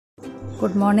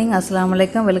Good morning, அஸ்ஸலாமு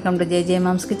அலைக்கும். Welcome to J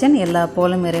moms kitchen. எல்லா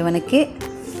போலும் இறைவனுக்கு.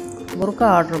 புருக்கா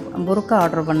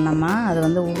ஆர்டர் பண்ணோம்மா. அது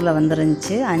வந்து ஊரில்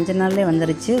வந்துருந்துச்சு. 5 நாள்லேயே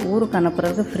வந்துருச்சு. ஊருக்கு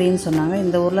அனுப்புறதுக்கு ஃப்ரீன்னு சொன்னாங்க.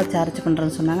 இந்த ஊரில் சார்ஜ்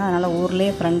பண்ணுறேன்னு சொன்னாங்க. அதனால்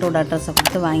ஊர்லேயே ஃப்ரெண்டோட அட்ரஸை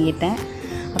கொடுத்து வாங்கிட்டேன்.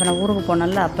 அப்போ நான் ஊருக்கு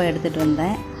போனால அப்போ எடுத்துகிட்டு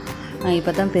வந்தேன்.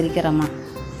 இப்போ தான் பிரிக்கிறேம்மா.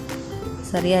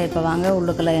 சரியா? இப்போ வாங்க,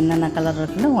 உள்ளுக்குள்ளே என்னென்ன கலர்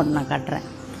இருக்குன்னு உங்களுக்கு நான் காட்டுறேன்.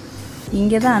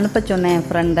 இங்கே தான் அனுப்ப சொன்னேன் என்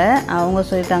ஃப்ரெண்டை. அவங்க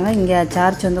சொல்லிட்டாங்க இங்கே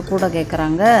சார்ஜ் வந்து கூட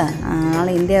கேட்குறாங்க, அதனால்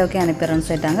இந்தியாவுக்கே அனுப்பிடுறேன்னு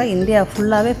சொல்லிட்டாங்க. இந்தியா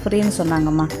ஃபுல்லாகவே ஃப்ரீன்னு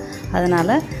சொன்னாங்கம்மா.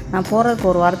 அதனால் நான் போகிறதுக்கு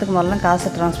ஒரு வாரத்துக்கு முதல்ல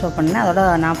காசை ட்ரான்ஸ்ஃபர் பண்ணேன். அதோட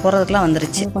நான் போகிறதுக்குலாம்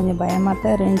வந்துருச்சு. கொஞ்சம் பயமாக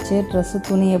தான் இருந்துச்சு. ட்ரெஸ்ஸு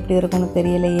துணி எப்படி இருக்குன்னு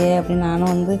தெரியலையே அப்படின்னு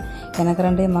நானும் வந்து எனக்கு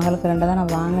 2 மகளுக்கு 2 தான்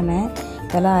நான் வாங்கினேன்.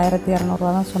 விலை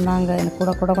 1200 தான் சொன்னாங்க. எனக்கு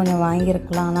கூட கொஞ்சம்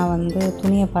வாங்கியிருக்கலாம். ஆனால் வந்து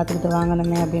துணியை பார்த்துக்கிட்டு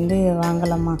வாங்கணுமே அப்படின்ட்டு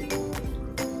வாங்கலாமா.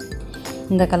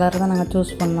 இந்த கலர் தான் நாங்கள்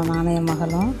சூஸ் பண்ணோம், நானும் என்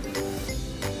மகளும்.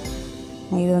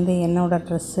 இது வந்து என்னோடய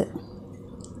ட்ரெஸ்ஸு.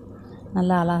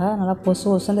 நல்லா அழகாக நல்லா பொசு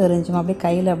பொசுன்னு இருந்துச்சுமா. அப்படியே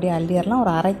கையில் அப்படியே அள்ளிடலாம்.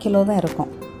 ஒரு 1/2 கிலோ தான்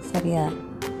இருக்கும். சரியா?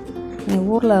 நீங்கள்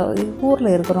ஊரில்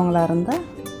இருக்கிறவங்களா இருந்தால்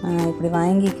இப்படி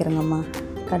வாங்கிக்கிறேங்கம்மா.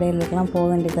 கடையிலுக்கெல்லாம் போக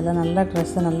வேண்டியதில்லை. நல்ல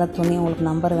ட்ரெஸ்ஸு, நல்ல துணி. உங்களுக்கு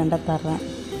நம்பர் வேண்டாம் தர்றேன்,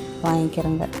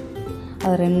 வாங்கிக்கிறேங்க.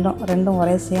 அது ரெண்டும்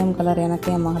ஒரே சேம் கலர்,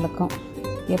 எனக்கு என் மகளுக்கும்.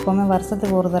 எப்போவுமே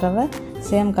வருஷத்துக்கு ஒரு தடவை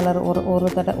சேம் கலர்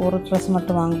ஒரு ட்ரெஸ்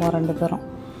மட்டும் வாங்குவோம் 2 பேரும்.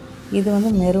 இது வந்து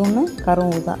மெரூனு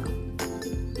கருவூதா.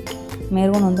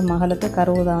 மெரூன் வந்து மகளுக்கு,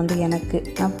 கருவூதா வந்து எனக்கு.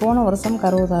 நான் போன வருஷம்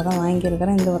கருவூதா தான்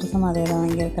வாங்கியிருக்கிறேன். இந்த வருஷம் அதே தான்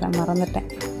வாங்கியிருக்கிறேன், மறந்துட்டேன்.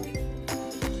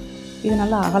 இது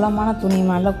நல்லா அகலமான துணி,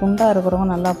 நல்லா குண்டாக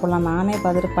இருக்கிறவங்க நல்லா போடலாம். நானே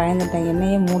பார்த்துட்டு பயந்துட்டேன்,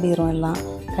 என்னையே மூடிடும் எல்லாம்.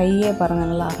 கையே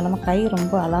பாருங்கள், நல்லா அகலமாக. கை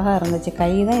ரொம்ப அழகாக இருந்துச்சு.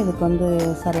 கை தான் இதுக்கு வந்து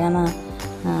சரியான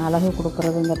அழகு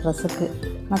கொடுக்குறது இந்த ட்ரெஸ்ஸுக்கு.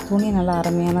 ஆனால் துணி நல்லா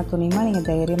அருமையான துணிமா. நீங்கள்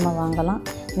தைரியமாக வாங்கலாம்.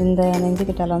 இந்த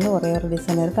நெஞ்சுக்கிட்டால் வந்து ஒரே ஒரு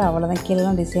டிசைன் இருக்குது, அவ்வளோதான்.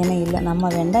 கீழெலாம் டிசைனே இல்லை. நம்ம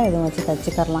வேண்டாம் எதுவும் வச்சு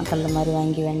தைச்சிக்கரலாம். கல் மாதிரி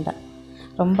வாங்கி வேண்டாம்.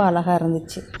 ரொம்ப அழகாக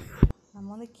இருந்துச்சு. நம்ம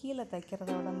வந்து கீழே தைக்கிறத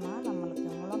விடமா நம்மளுக்கு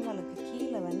முழங்காலுக்கு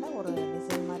கீழே வேண்டாம் ஒரு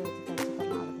டிசைன் மாதிரி வச்சு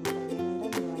தைச்சிக்கலாம். அதுக்கு மேலே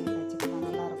வேண்டாம் நீங்கள் வாங்கி தைச்சிக்கலாம்,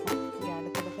 நல்லாயிருக்கும். இப்படி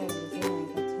அடுத்தடுக்க டிசைன்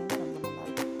வாங்கி தைச்சிங்கன்னா ரொம்ப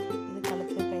நல்லாயிருக்கும். இது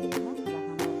கழுத்து கையிலாம்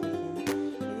அழகான ஒரு டிசைன்.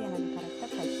 இது எனக்கு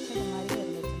கரெக்டாக தைச்சது மாதிரியே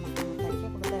இருந்துச்சு. நம்ம தைக்க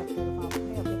கொடுத்தா எப்படி இருக்கும்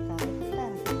அப்படியே கரெக்டாக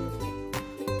எனக்கு இருந்துச்சு.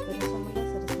 பெருசும் இல்லை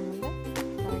சிறுசும் இல்லை,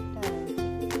 கரெக்டாக இருந்துச்சு.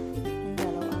 இந்த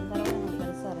அளவு அந்த அளவு எனக்கு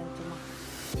பெருசாக இருந்துச்சுமா.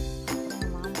 அப்புறம்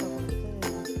என் மாம்பழம் கொடுத்து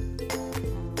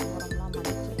உரம்லாம்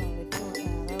மடிச்சு வெட்டி,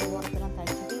 அதாவது ஓரத்தெல்லாம்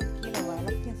தைச்சிட்டு கீழே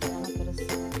வளர்த்தியும் சரியான பெருசு.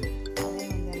 அதே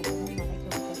வந்து எனக்கு வந்து மடைக்கு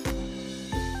கொடுத்து நீங்கள்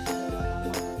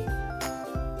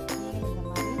இந்த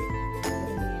மாதிரி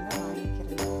விரும்பினா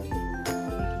வாங்கிக்கிறீங்க.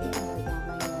 வீட்லேயே நம்ம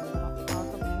ஜாமான் வந்துடும்.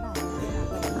 ஆர்டர் பண்ணிங்கன்னா அங்கேயே.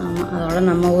 ஆமாம், அதோட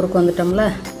நம்ம ஊருக்கு வந்துட்டோம்ல.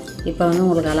 இப்போ வந்து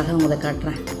உங்களுக்கு அழகாக உங்களுக்கு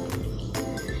காட்டுறேன்.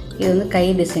 இது வந்து கை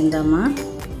டிசைன் தாம்மா.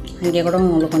 இங்கே கூட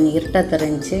உங்களுக்கு கொஞ்சம் இருட்டாக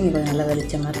தெரிஞ்சிச்சு, இங்கே கொஞ்சம் நல்லா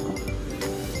வெளிச்சமாக இருக்கும்.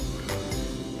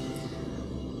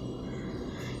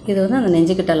 இது வந்து அந்த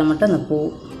நெஞ்சுக்கிட்டால மட்டும் அந்த பூ,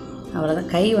 அவ்வளோதான்.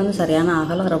 கை வந்து சரியான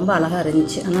அகலம், ரொம்ப அழகாக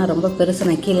இருந்துச்சு. ஆனால் ரொம்ப பெருசு.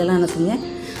 நான் கீழெல்லாம் என்ன செஞ்சேன்,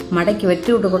 மடக்கி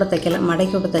வெட்டி விட்டு கூட தைக்கல,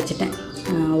 மடக்கி விட்டு தைச்சிட்டேன்.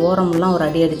 ஓரமெல்லாம் ஒரு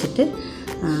அடி அடிச்சுட்டு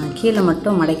கீழே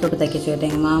மட்டும் மடக்கி விட்டு தைக்க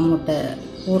சொல்லிட்டேன். எங்கள் மாமூட்ட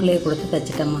ஊர்லேயே கொடுத்து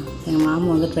தைச்சிட்டேம்மா. எங்கள் மாமு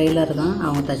வந்து ட்ரெய்லர் தான்,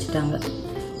 அவங்க தைச்சிட்டாங்க.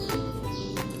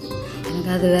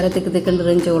 எனக்கு அது வேறு திக்குன்னு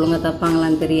இருந்துச்சு, ஒழுங்காக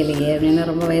தைப்பாங்களான்னு தெரியலையே அப்படின்னா.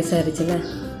 ரொம்ப வயசாகிடுச்சுல.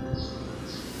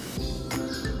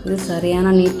 இது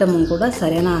சரியான நீட்டமும் கூட,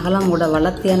 சரியான அகலம் கூட.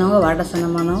 வளர்த்தியானவங்க,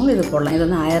 வாடசனமானவங்க இது போடலாம். இது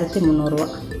வந்து 1300 ரூபா.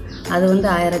 அது வந்து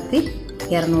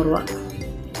 1200 ரூபா.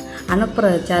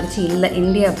 அனுப்புகிற சார்ஜ் இல்லை,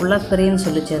 இந்தியா ஃபுல்லாக ஃப்ரீன்னு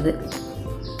சொல்லிச்சு.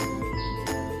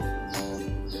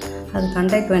 அது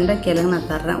கண்டக்ட் வேண்டாம் கேளுங்க,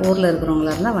 நான் தர்றேன். ஊரில்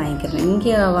இருக்கிறவங்களா இருந்தால் வாங்கிக்கிறேன்.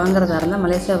 இங்கே வாங்குறதா இருந்தால்,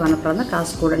 மலேசியாவுக்கு அனுப்புகிறதா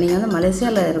காசு கூட. நீங்கள் வந்து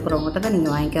மலேசியாவில் இருக்கிறவங்ககிட்ட தான்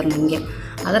நீங்கள் வாங்கிக்கிறணும் இங்கே.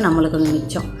 அதை நம்மளுக்கு வந்து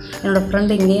மிச்சம். என்னோடய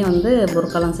ஃப்ரெண்டு இங்கேயும் வந்து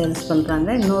புர்காலாம் சேல்ஸ்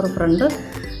பண்ணுறாங்க. இன்னொரு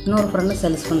ஃப்ரெண்டு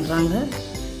சேல்ஸ் பண்ணுறாங்க.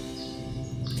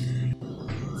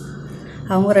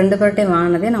 அவங்க 2 பேர்கிட்டையும்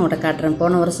வாங்கினதே நான் உங்கள்கிட்ட காட்டுறேன்.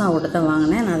 போன வருஷம் அவங்கள்ட்ட தான்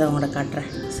வாங்கினேன், நான் அதை அவங்கள்ட்ட காட்டுறேன்.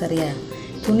 சரியா?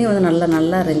 துணி வந்து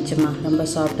நல்லா இருந்துச்சுமா. ரொம்ப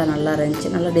சாஃப்டாக நல்லா இருந்துச்சு.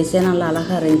 நல்ல டிசைன் நல்லா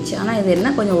அழகாக இருந்துச்சு. ஆனால் இது என்ன,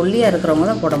 கொஞ்சம் ஒல்லியாக இருக்கிறவங்க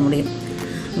தான் போட முடியும்.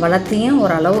 வளர்த்தியும்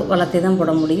ஓரளவு வளர்த்தி தான்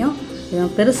போட முடியும். இது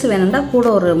பெருசு வேணும்டா கூட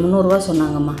ஒரு 300 ரூபா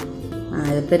சொன்னாங்கம்மா.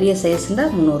 இது பெரிய சைஸுண்டா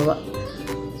 300 ரூபா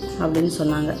அப்படின்னு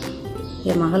சொன்னாங்க.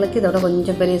 என் மகளுக்கு இதோட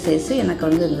கொஞ்சம் பெரிய சைஸு, எனக்கு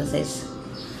வந்து இந்த சைஸ்.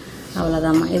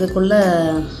 அவ்வளோதாம்மா. இதுக்குள்ளே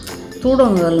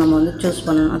தூடவங்கள் நம்ம வந்து சூஸ்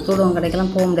பண்ணணும். தூடவங்க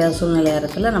கடைக்கெல்லாம் போக முடியாத சூழ்நிலையாக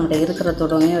இருக்குல்ல. நம்மகிட்ட இருக்கிற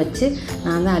தூடவங்க வச்சு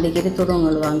நான் தான் அடிக்கடி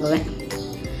தூடவங்கள் வாங்குவேன்.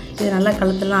 இது நல்லா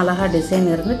கழுத்துலாம் அழகாக டிசைன்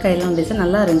இருந்து, கையெல்லாம் டிசைன்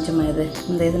நல்லா இருந்துச்சுமா.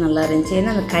 இது நல்லா இருந்துச்சு.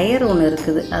 ஏன்னா அந்த கயிறு ஒன்று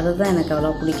இருக்குது, அதுதான் எனக்கு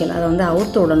அவ்வளோ பிடிக்கல. அதை வந்து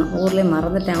அவுத்து விடணும். ஊர்லேயே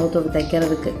மறந்துட்டேன் அவுத்து விட்டு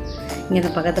தைக்கிறதுக்கு. இங்கே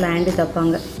இந்த பக்கத்தில் ஆண்டி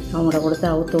தைப்பாங்க, அவங்கள்ட்ட கொடுத்து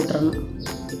அவுத்து விட்டுறணும்.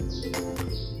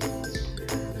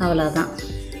 அவ்வளோதான்.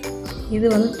 இது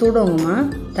வந்து தூடவங்கம்மா.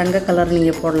 தங்க கலர்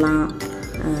நீங்கள் போடலாம்,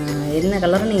 என்ன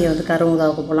கலரும் நீங்கள் வந்து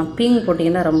கருமுதாவுக்கு போடலாம். பிங்க்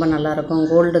போட்டிங்கன்னா ரொம்ப நல்லாயிருக்கும்.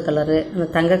 கோல்டு கலரு, அந்த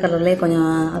தங்க கலர்லேயே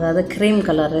கொஞ்சம் அதாவது க்ரீம்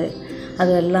கலரு,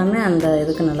 அது எல்லாமே அந்த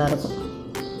இதுக்கு நல்லாயிருக்கும்.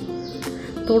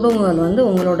 தூடுங்குழல் வந்து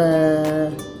உங்களோட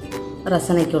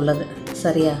ரசனைக்கு உள்ளது.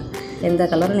 சரியா? எந்த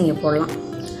கலரும் நீங்கள் போடலாம்.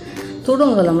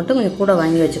 தூடுங்குழலை மட்டும் கொஞ்சம் கூட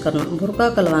வாங்கி வச்சுக்கணும்.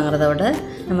 புர்காக்கள் வாங்குறத விட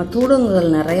நம்ம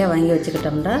தூடுங்குழல் நிறையா வாங்கி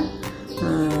வச்சுக்கிட்டோம்னா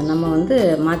நம்ம வந்து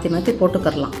மாற்றி மாற்றி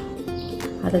போட்டுக்கரலாம்.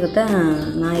 அதுக்கு தான்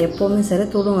நான் எப்போவுமே சரி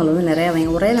தூடுங்குழல் வந்து நிறையா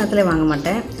ஒரே நேரத்தில் வாங்க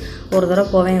மாட்டேன். ஒரு தடவை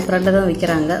போவேன், என் ஃப்ரெண்டு தான்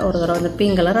விற்கிறாங்க. ஒரு தடவை வந்து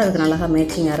பிங்க் கலர் அதுக்கு நல்லா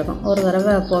மேட்சிங்காக இருக்கும். ஒரு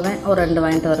தடவை போவேன், ஒரு 2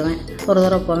 வாங்கிட்டு வருவேன். ஒரு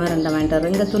தடவை போவேன், 2 வாங்கிட்டு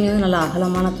வருவேன். இந்த துணி வந்து நல்லா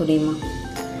அகலமான துணியுமா,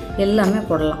 எல்லாமே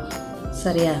போடலாம்.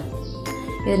 சரியா?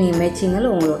 இது நீங்கள்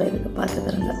மேட்சிங்கில் உங்களோட இதுக்கு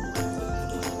பார்த்துக்கிறங்க.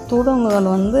 தூடுங்குழல்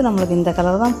வந்து நம்மளுக்கு இந்த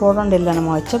கலர் தான் போடணும் இல்லை,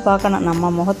 நம்ம வச்சு பார்க்கணும்.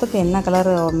 நம்ம முகத்துக்கு என்ன கலர்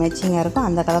மேட்சிங்காக இருக்கோ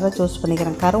அந்த கலரை சூஸ்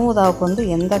பண்ணிக்கிறேன். கருமுதாவுக்கு வந்து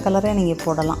எந்த கலரே நீங்கள்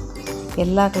போடலாம்.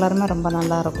 எல்லா கலருமே ரொம்ப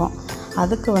நல்லாயிருக்கும்.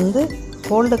 அதுக்கு வந்து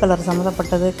கோல்டு கலர்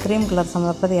சம்மந்தப்பட்டது, க்ரீம் கலர்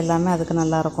சம்மந்தப்பட்டது எல்லாமே அதுக்கு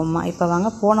நல்லாயிருக்கும்மா. இப்போ வாங்க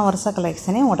போன வருஷ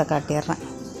கலெக்ஷனே உங்கள்கிட்ட காட்டிடுறேன்.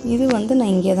 இது வந்து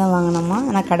நான் இங்கே தான் வாங்கினேம்மா.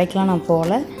 ஆனால் கடைக்கெலாம் நான்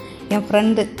போகல. என்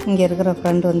ஃப்ரெண்டு, இங்கே இருக்கிற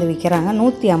ஃப்ரெண்டு வந்து விற்கிறாங்க.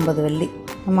 150 வெள்ளி.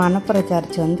 நம்ம அனுப்புகிற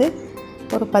சார்ஜ் வந்து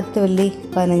ஒரு 10 வெள்ளி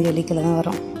 15 வெள்ளிக்கில் தான்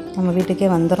வரும். நம்ம வீட்டுக்கே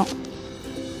வந்துடும்.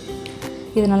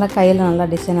 இது நல்லா கையில் நல்லா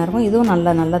டிசைனாக இருக்கும். இதுவும்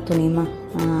நல்ல துணிமா.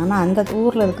 ஆனால் அந்த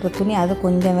ஊரில் இருக்கிற துணி அது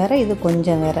கொஞ்சம் வேறு, இது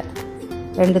கொஞ்சம் வேறு.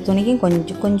 2 துணிக்கும்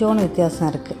கொஞ்சோன்னு வித்தியாசம்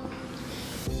இருக்குது.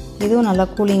 இதுவும் நல்லா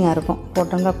கூலிங்காக இருக்கும்.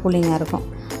 போட்டோம்னா கூலிங்காக இருக்கும்.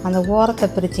 அந்த ஓரத்தை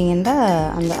பிரிச்சிங்கன்னா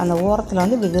அந்த ஓரத்தில்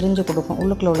வந்து இப்படி விரிஞ்சு கொடுக்கும்.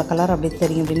 உள்ளுக்குள்ளே உள்ள கலர் அப்படி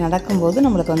தெரியும். இப்படி நடக்கும்போது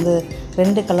நம்மளுக்கு வந்து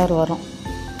 2 கலர் வரும்.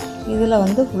 இதில்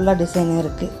வந்து ஃபுல்லாக டிசைனும்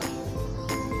இருக்குது.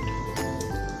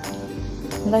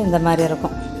 இந்த மாதிரி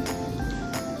இருக்கும்.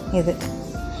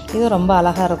 இது ரொம்ப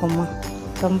அழகாக இருக்கும்மா.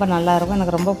 ரொம்ப நல்லாயிருக்கும்.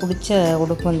 எனக்கு ரொம்ப பிடிச்ச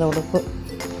உடுப்பு இந்த உடுப்பு.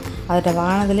 அதில்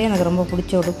வாங்கினதுலேயே எனக்கு ரொம்ப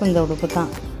பிடிச்ச உடுப்பு இந்த உடுப்பு தான்.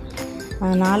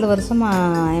 4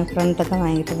 வருஷமாக என் ஃப்ரெண்ட்டை தான்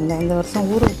வாங்கிட்டு இருந்தேன். இந்த வருஷம்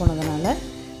ஊருக்கு போனதுனால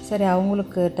சரி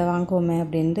அவங்களுக்கிட்ட வாங்குவோமே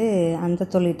அப்படின்ட்டு அந்த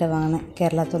தொழில்கிட்ட வாங்கினேன்,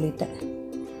 கேரளா தொழில்கிட்ட.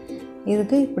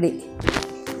 இதுக்கு இப்படி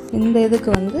இந்த இதுக்கு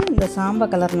வந்து இந்த சாம்பா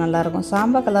கலர் நல்லாயிருக்கும்.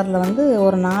 சாம்பா கலரில் வந்து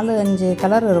ஒரு 4-5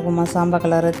 கலர் இருக்குமா. சாம்பா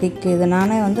கலரு திக்கு. இது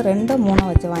நானே வந்து 2-3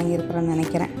 வச்சு வாங்கியிருக்கிறேன்னு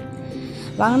நினைக்கிறேன்.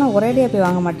 வாங்கினா ஒரேடியாக போய்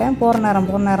வாங்க மாட்டேன். போகிற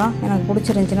நேரம் எனக்கு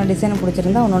பிடிச்சிருந்துச்சின்னா, டிசைன்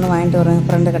பிடிச்சிருந்தா ஒன்று வாங்கிட்டு வருவேன். என்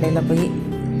ஃப்ரெண்டு கடையில் போய்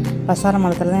பசார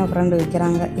மலத்தில் தான் என் ஃப்ரெண்டு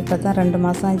விற்கிறாங்க. இப்போ தான் 2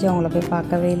 மாதம் ஆச்சு அவங்கள போய்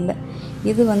பார்க்கவே இல்லை.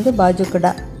 இது வந்து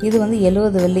பாஜுக்கடா. இது வந்து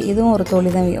 70 வெள்ளி. இதுவும் ஒரு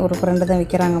தோழி தான், ஒரு ஃப்ரெண்டு தான்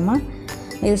விற்கிறாங்கம்மா.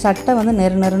 இது சட்டை வந்து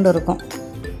நெருண்டு இருக்கும்.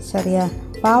 சரியா?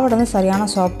 பாவாடை வந்து சரியான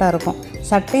சாஃப்டாக இருக்கும்.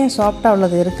 சட்டையும் சாஃப்டாக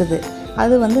உள்ளது இருக்குது.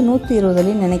 அது வந்து 120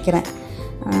 வெள்ளின்னு நினைக்கிறேன்.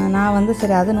 நான் வந்து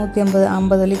சரி அது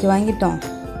 150 வெள்ளிக்கு வாங்கிட்டோம்,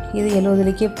 இது 70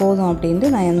 வெள்ளிக்கே போதும் அப்படின்ட்டு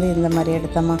நான் வந்து இந்த மாதிரி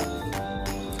எடுத்தேம்மா.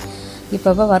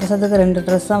 இப்போ வருஷத்துக்கு 2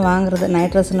 ட்ரெஸ் தான் வாங்குறது.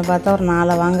 நைட் ட்ரெஸ்ஸுன்னு பார்த்தா ஒரு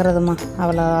 4 வாங்குறதுமா.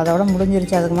 அதோட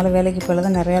முடிஞ்சிருச்சு. அதுக்கு மேலே வேலைக்கு போய்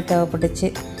தான் நிறையா தேவைப்பட்டுச்சு.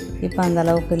 இப்போ அந்த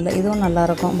அளவுக்கு இல்லை. இதுவும்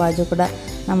நல்லாயிருக்கும். பாஜு கூட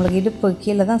நம்மளுக்கு இடுப்பு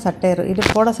கீழே தான் சட்டை இருக்கும்.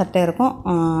 இடுப்போட சட்டை இருக்கும்.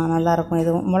 நல்லாயிருக்கும்.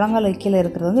 இதுவும் முழங்கால் கீழே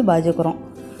இருக்கிறது வந்து பாஜுக்குறோம்.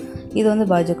 இது வந்து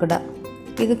பாஜுக்கடா.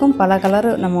 இதுக்கும் பல கலரு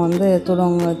நம்ம வந்து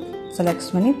தூடுவங்க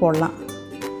செலக்ட் பண்ணி போடலாம்.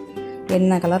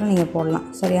 என்ன கலரும் நீங்கள் போடலாம்.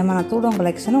 சரியாம்மா? நான் தூடுவங்க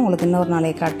கலெக்ஷனும் உங்களுக்கு இன்னொரு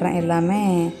நாளைக்கு காட்டுறேன். எல்லாமே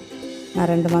நான்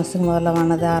 2 மாதத்துக்கு முதல்ல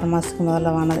வாங்கினது, 6 மாதத்துக்கு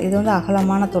முதல்ல வாங்கினது. இது வந்து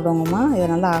அகலமான தூடுவங்கம்மா. இது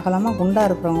நல்லா அகலமாக குண்டாக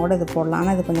இருக்கிறவங்க கூட இது போடலாம்.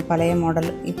 ஆனால் இது கொஞ்சம் பழைய மாடல்.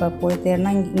 இப்போ போய்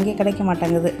தேடினா இங்கே கிடைக்க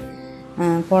மாட்டேங்குது.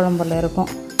 கோலம்பூரில் இருக்கும்.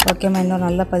 ஓகேம்மா, இன்னொரு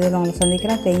நல்ல பதிவில் உங்களை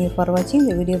சந்திக்கிறேன். தேங்க்யூ ஃபார் வாட்சிங்.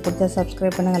 இந்த வீடியோ பிடிச்சா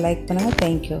சப்ஸ்கிரைப் பண்ணுங்கள், லைக் பண்ணுங்கள்.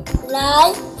 Thank you.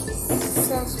 Like,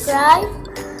 subscribe,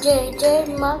 JJ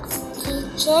Max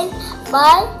Kitchen.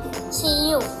 Bye. See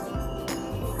you.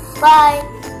 Bye.